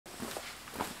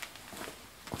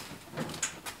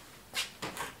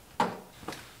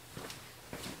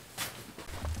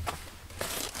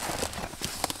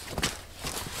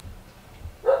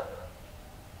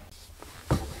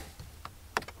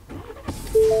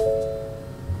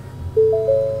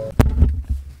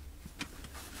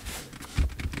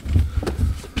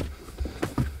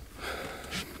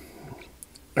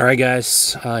Alright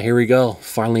guys, here we go.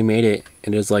 Finally made it.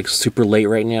 It is like super late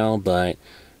right now, but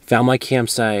found my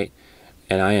campsite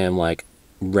and I am like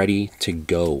ready to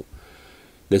go.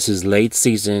 This is late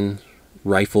season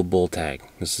rifle bull tag.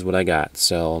 This is what I got.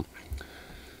 So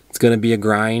it's gonna be a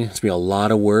grind. It's gonna be a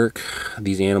lot of work.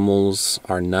 These animals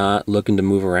are not looking to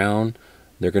move around.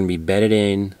 They're gonna be bedded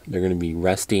in. They're gonna be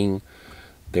resting.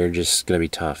 They're just gonna be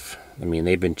tough. I mean,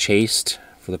 they've been chased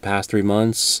for the past 3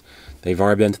 months. They've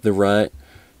already been through the rut.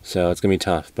 So it's gonna be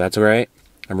tough, but that's all right.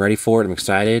 I'm ready for it. I'm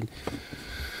excited.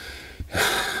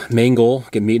 Main goal: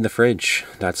 get meat in the fridge.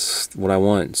 That's what I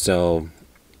want. So,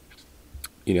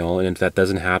 you know, and if that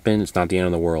doesn't happen, it's not the end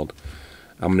of the world.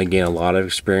 I'm gonna gain a lot of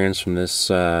experience from this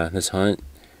this hunt,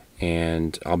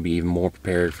 and I'll be even more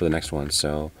prepared for the next one.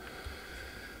 So,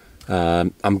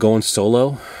 I'm going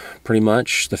solo, pretty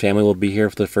much. The family will be here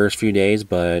for the first few days,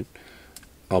 but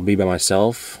I'll be by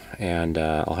myself, and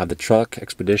I'll have the truck,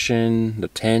 expedition, the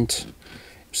tent.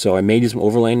 So I may do some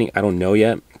overlanding. I don't know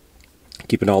yet.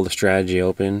 Keeping all the strategy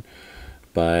open,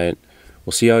 but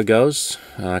we'll see how it goes.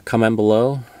 Comment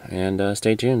below and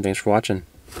stay tuned. Thanks for watching.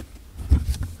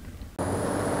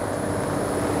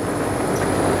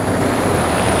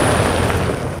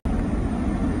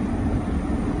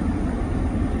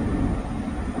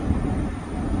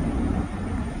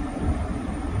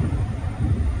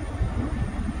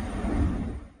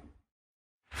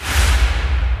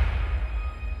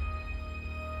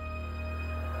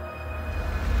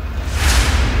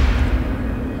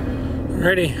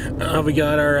 Alrighty, we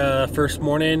got our first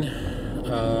morning.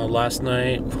 Last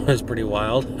night was pretty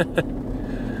wild.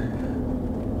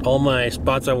 All my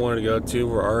spots I wanted to go to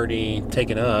were already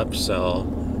taken up, so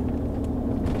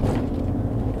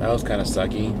that was kind of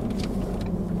sucky.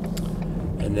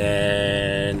 And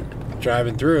then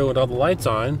driving through with all the lights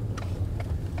on,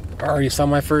 I already saw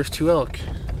my first 2 elk.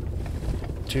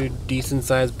 2 decent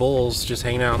sized bulls just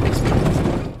hanging out in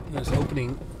this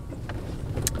opening.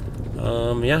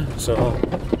 Yeah, so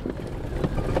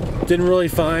didn't really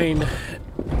find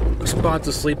a spot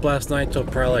to sleep last night till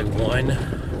probably like 1.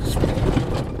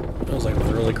 It was like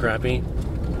really crappy.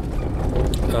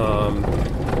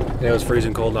 It was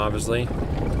freezing cold, obviously,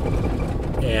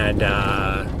 and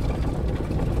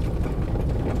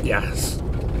yes,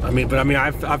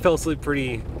 I fell asleep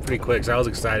pretty quick, so I was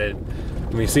excited.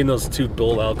 I mean, seeing those 2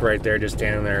 bull elk right there just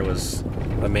standing there was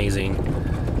amazing.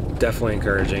 Definitely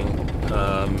encouraging.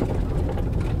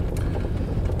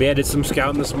 But yeah, did some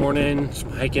scouting this morning,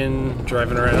 some hiking,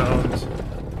 driving around.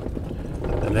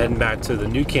 I'm heading back to the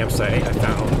new campsite I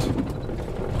found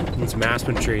in some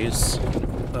aspen trees.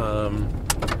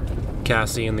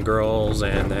 Cassie and the girls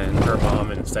and then her mom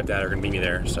and stepdad are gonna meet me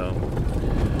there. So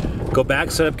go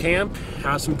back, set up camp,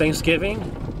 have some Thanksgiving,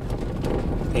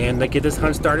 and get this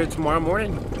hunt started tomorrow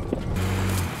morning.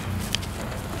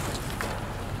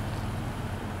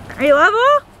 Are you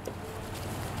level?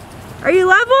 Are you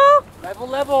level?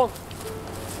 Level.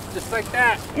 Just like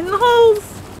that. In the holes.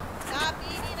 Stop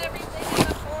eating everything in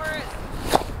the forest.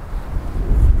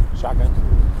 Shotgun.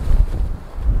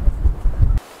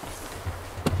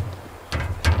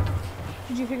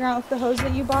 Did you figure out if the hose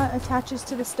that you bought attaches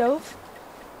to the stove?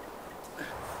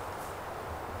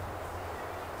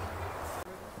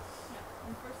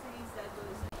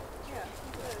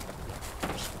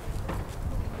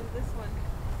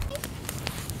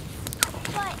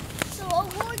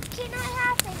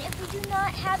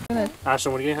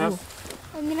 Ashton, what are you gonna have?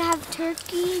 I'm gonna have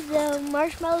turkey, the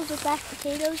marshmallows with mashed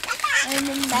potatoes, and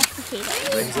then mashed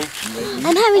potatoes. Lindsay?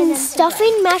 I'm having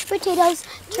stuffing, mashed potatoes,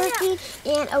 turkey,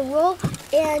 and a roll,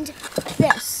 and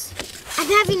this. I'm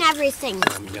having everything.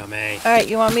 Yummy. Alright,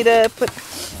 you want me to put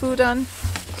food on?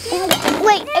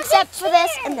 Wait, except for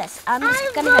this and this. I'm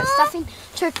just gonna have stuffing,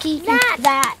 turkey,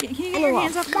 that, Can you and get a your roll.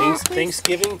 hands off the wall, please?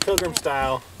 Thanksgiving pilgrim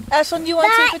style. Ashlyn, do you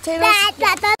want 2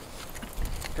 potatoes?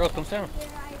 Girls, come down.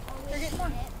 Is the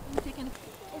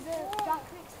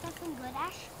chocolate stuffing good,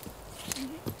 Ash?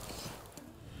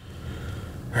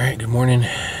 Alright, good morning.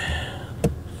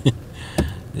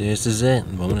 This is it.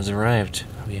 The moment has arrived.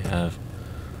 We have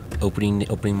opening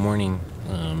morning.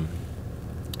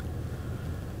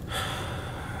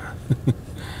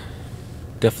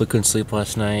 Definitely couldn't sleep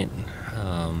last night.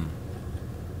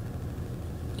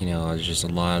 You know, there's just a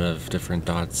lot of different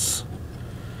thoughts,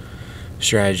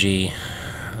 strategy,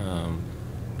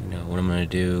 you know, what I'm gonna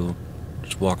do,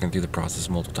 just walking through the process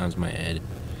multiple times in my head.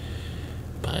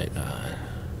 But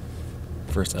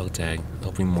first elk tag,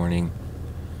 opening morning.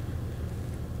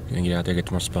 Gonna get out there, get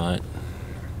to my spot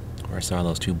where I saw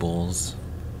those 2 bulls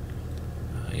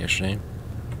yesterday.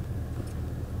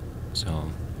 So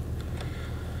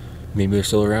maybe they're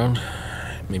still around.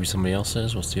 Maybe somebody else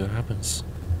is. We'll see what happens.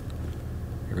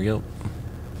 Here we go.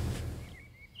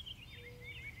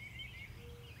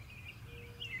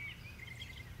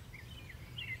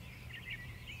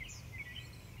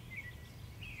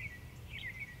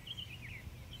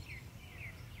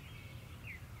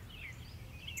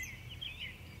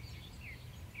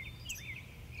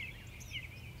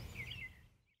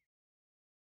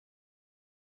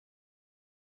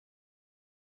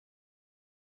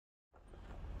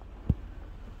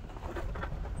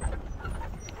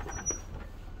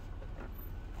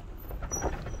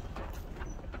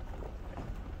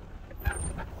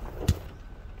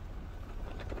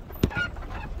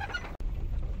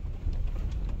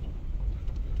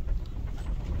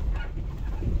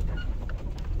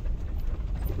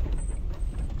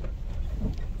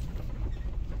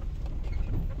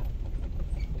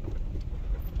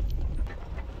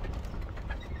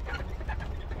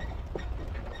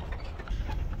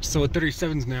 So at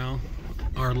 37s now,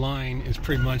 our line is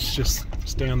pretty much just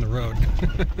stay on the road.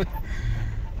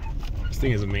 This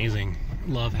thing is amazing.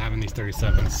 Love having these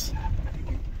 37s.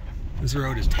 This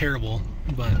road is terrible,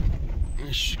 but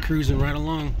it's cruising right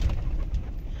along.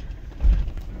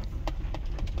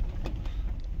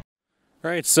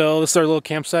 Alright, so this is our little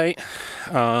campsite.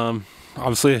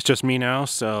 Obviously it's just me now,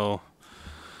 so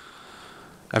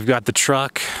I've got the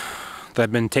truck that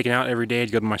I've been taking out every day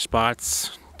to go to my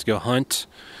spots, to go hunt.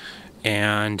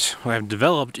 And what I've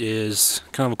developed is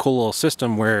kind of a cool little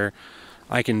system where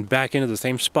I can back into the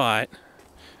same spot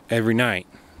every night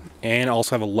and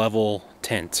also have a level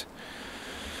tent.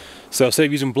 So instead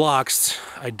of using blocks,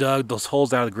 I dug those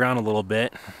holes out of the ground a little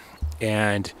bit,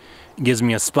 and it gives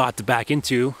me a spot to back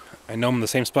into. I know I'm in the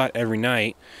same spot every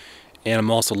night, and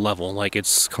I'm also level, like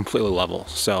it's completely level.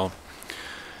 So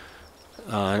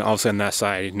and obviously on that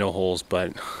side no holes,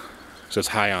 but so it's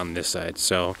high on this side.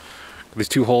 So these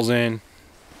two holes in,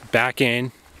 back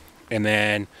in, and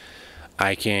then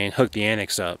I can hook the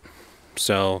annex up.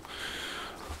 So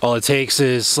all it takes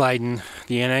is sliding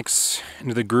the annex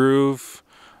into the groove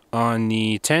on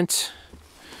the tent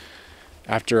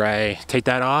after I take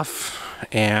that off,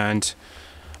 and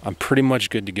I'm pretty much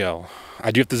good to go.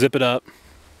 I do have to zip it up,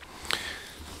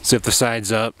 zip the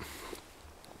sides up,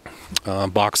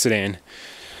 box it in,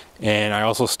 and I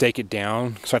also stake it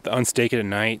down, so I have to unstake it at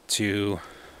night to,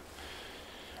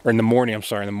 or in the morning, I'm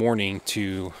sorry, in the morning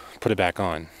to put it back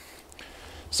on.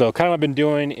 So kind of what I've been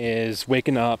doing is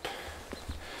waking up,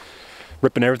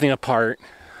 ripping everything apart,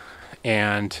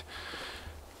 and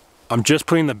I'm just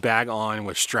putting the bag on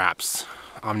with straps.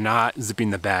 I'm not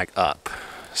zipping the bag up.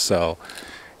 So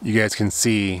you guys can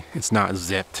see it's not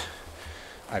zipped.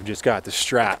 I've just got the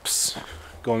straps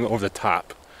going over the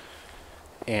top,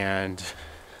 and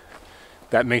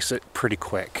that makes it pretty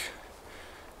quick.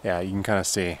 Yeah, you can kind of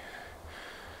see.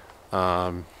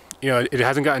 You know, it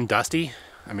hasn't gotten dusty.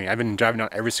 I mean, I've been driving down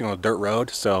every single dirt road,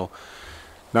 so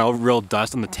no real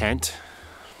dust on the tent,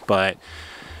 but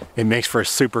it makes for a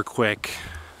super quick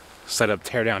setup,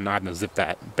 tear down, not having to zip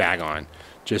that bag on,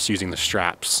 just using the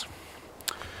straps.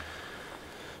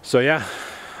 So yeah,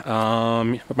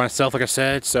 myself, like I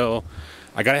said, so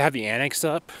I gotta have the annex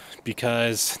up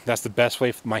because that's the best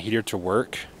way for my heater to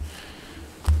work.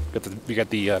 We got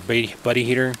the buddy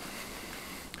heater.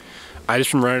 I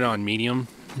just been running on medium.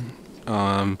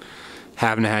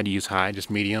 Haven't had to use high,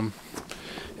 just medium,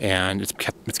 and it's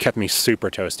kept me super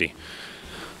toasty.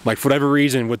 Like, for whatever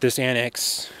reason, with this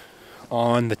annex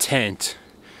on the tent,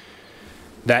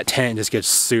 that tent just gets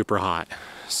super hot.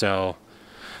 So,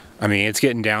 I mean, it's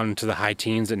getting down into the high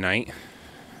teens at night,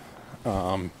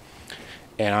 and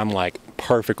I'm like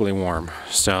perfectly warm.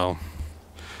 So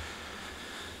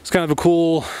it's kind of a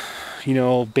cool, you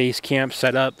know, base camp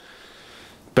setup.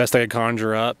 Best I could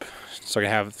conjure up, so I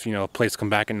can have, you know, a place to come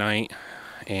back at night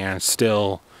and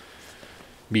still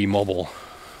be mobile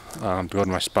to go to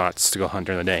my spots to go hunt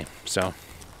during the day. So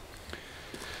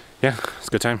yeah, it's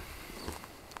a good time.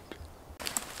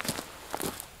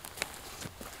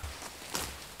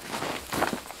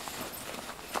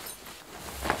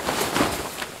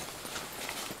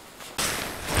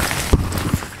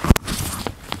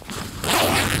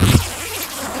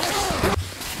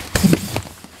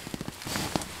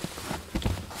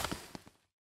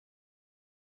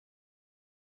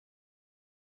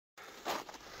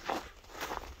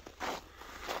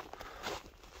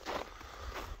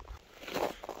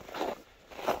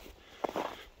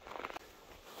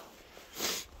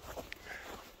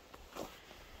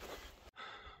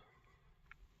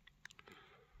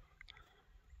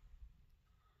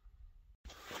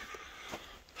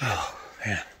 Oh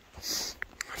man, it's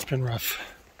been rough.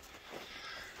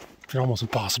 It's been almost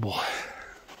impossible.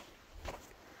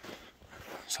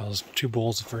 So those 2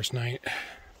 bulls the first night.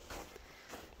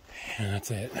 And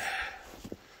that's it.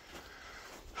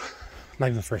 Not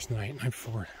even the first night, night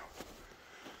before.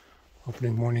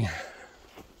 Opening morning.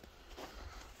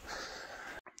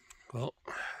 Well,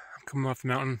 I'm coming off the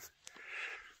mountain.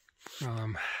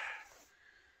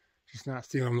 Just not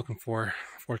seeing what I'm looking for,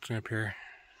 fortunately, up here.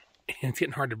 And it's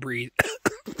getting hard to breathe.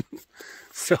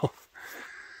 So,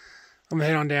 I'm gonna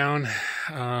head on down.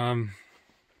 Yeah,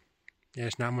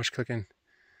 there's not much cooking.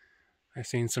 I've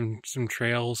seen some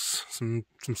trails, some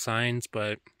signs,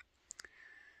 but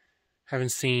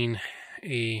haven't seen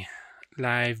a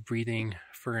live breathing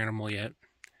fur animal yet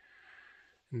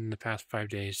in the past 5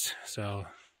 days. So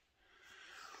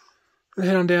we'll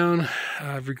head on down,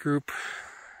 regroup,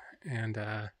 and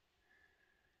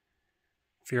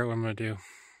figure out what I'm gonna do.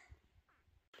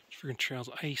 Freaking trail's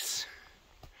ice,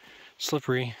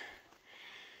 slippery,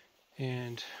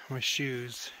 and my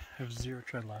shoes have 0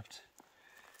 tread left.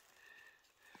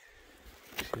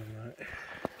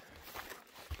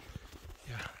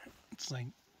 Yeah, it's like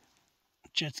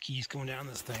jet skis going down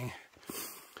this thing.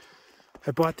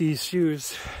 I bought these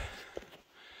shoes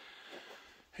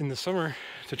in the summer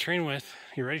to train with.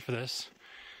 You ready for this?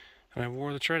 And I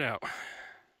wore the tread out.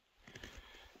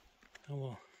 Oh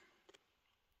well.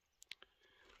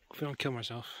 Hope I don't kill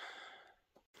myself.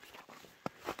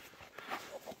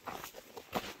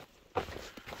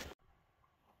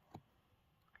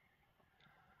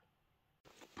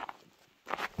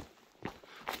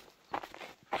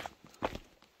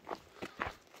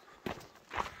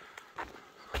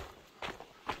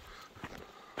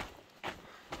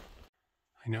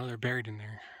 I know they're buried in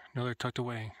there. I know they're tucked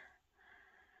away.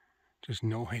 There's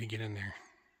no way to get in there.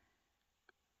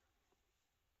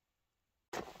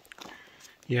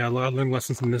 Yeah, a lot of learned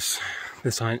lessons in this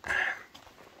hunt.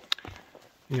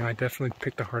 You know, I definitely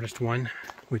picked the hardest one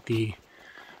with the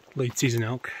late season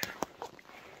elk.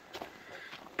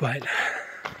 But,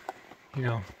 you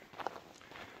know,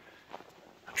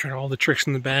 I tried all the tricks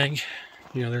in the bag.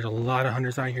 You know, there's a lot of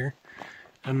hunters out here.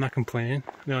 I'm not complaining.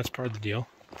 No, it's part of the deal.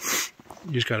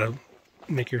 You just gotta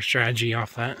make your strategy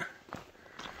off that.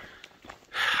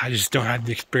 I just don't have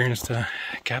the experience to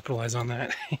capitalize on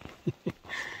that.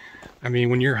 I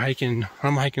mean, when you're hiking,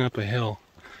 I'm hiking up a hill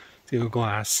to a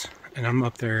glass, and I'm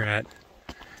up there at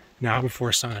now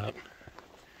before sunup,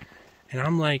 and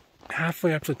I'm like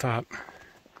halfway up to the top,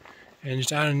 and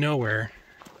just out of nowhere,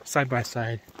 side by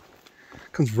side,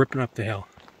 comes ripping up the hill.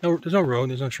 No, there's no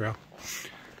road, there's no trail.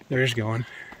 They're just going.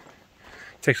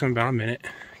 Takes them about a minute,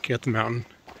 get up the mountain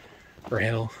or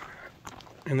hill,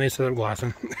 and they set up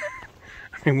glassing.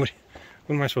 I mean, what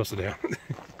am I supposed to do?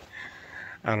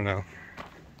 I don't know.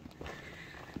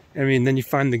 I mean, then you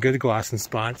find the good glassing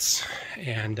spots,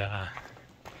 and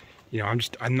you know,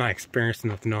 I'm not experienced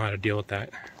enough to know how to deal with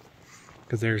that,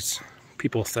 because there's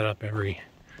people set up every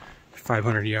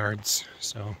 500 yards.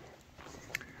 So,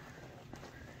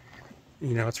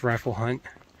 you know, it's a rifle hunt.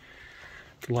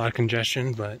 It's a lot of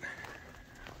congestion, but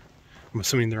I'm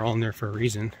assuming they're all in there for a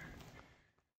reason.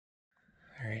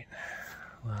 Alright,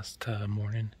 last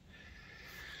morning.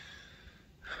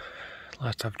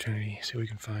 Last opportunity, see what we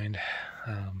can find.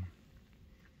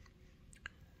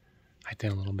 Hiked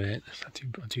in a little bit, it's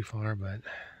not too far, but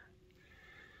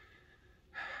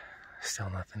still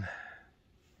nothing.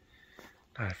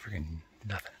 Not freaking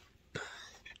nothing.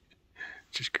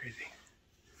 Just crazy.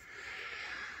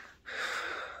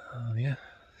 Yeah,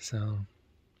 so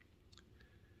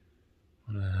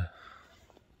I'm gonna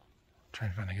try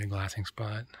and find a good glassing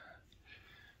spot.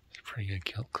 There's a pretty good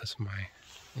cliff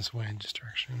this way in this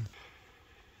direction.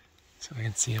 So I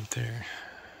can see up there.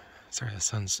 Sorry, the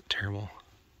sun's terrible.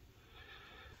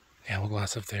 Yeah, we'll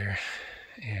glass up there,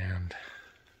 and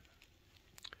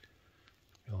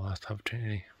the last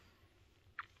opportunity.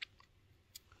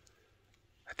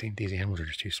 I think these animals are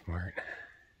just too smart.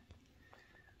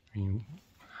 I mean,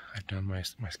 I've done my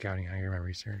scouting out here, my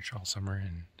research all summer,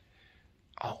 and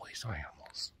always saw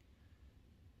animals.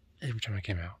 Every time I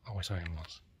came out, always saw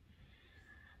animals.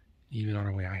 Even on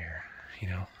our way out here, you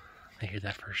know, they hear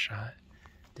that first shot,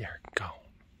 they're gone.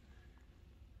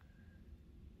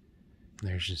 And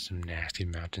there's just some nasty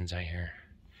mountains out here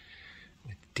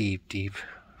with deep, deep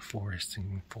forests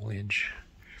and foliage.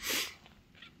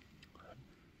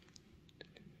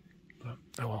 But,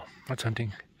 oh well, that's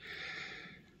hunting.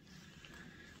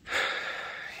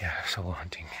 Yeah, solo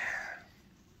hunting.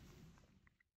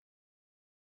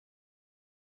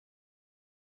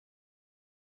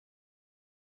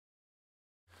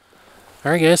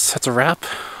 Alright guys, that's a wrap.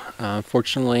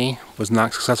 Unfortunately, was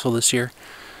not successful this year.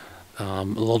 A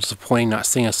little disappointing not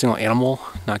seeing a single animal,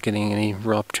 not getting any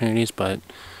real opportunities, but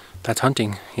that's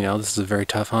hunting. You know, this is a very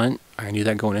tough hunt. I knew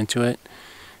that going into it,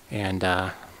 and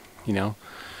I you know,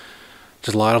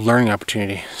 just a lot of learning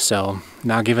opportunity. So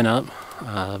not giving up.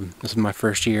 This is my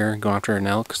first year going after an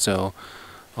elk, so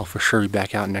I'll for sure be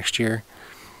back out next year.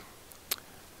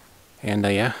 And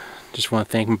yeah, just want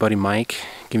to thank my buddy Mike.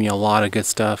 Give me a lot of good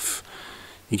stuff.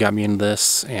 He got me into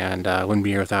this, and I wouldn't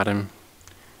be here without him.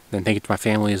 Then thank you to my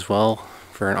family as well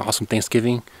for an awesome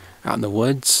Thanksgiving out in the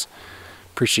woods.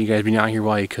 Appreciate you guys being out here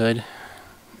while you could.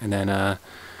 And then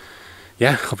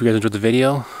yeah, hope you guys enjoyed the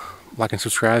video. Like and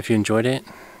subscribe if you enjoyed it,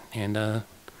 and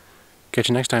catch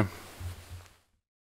you next time.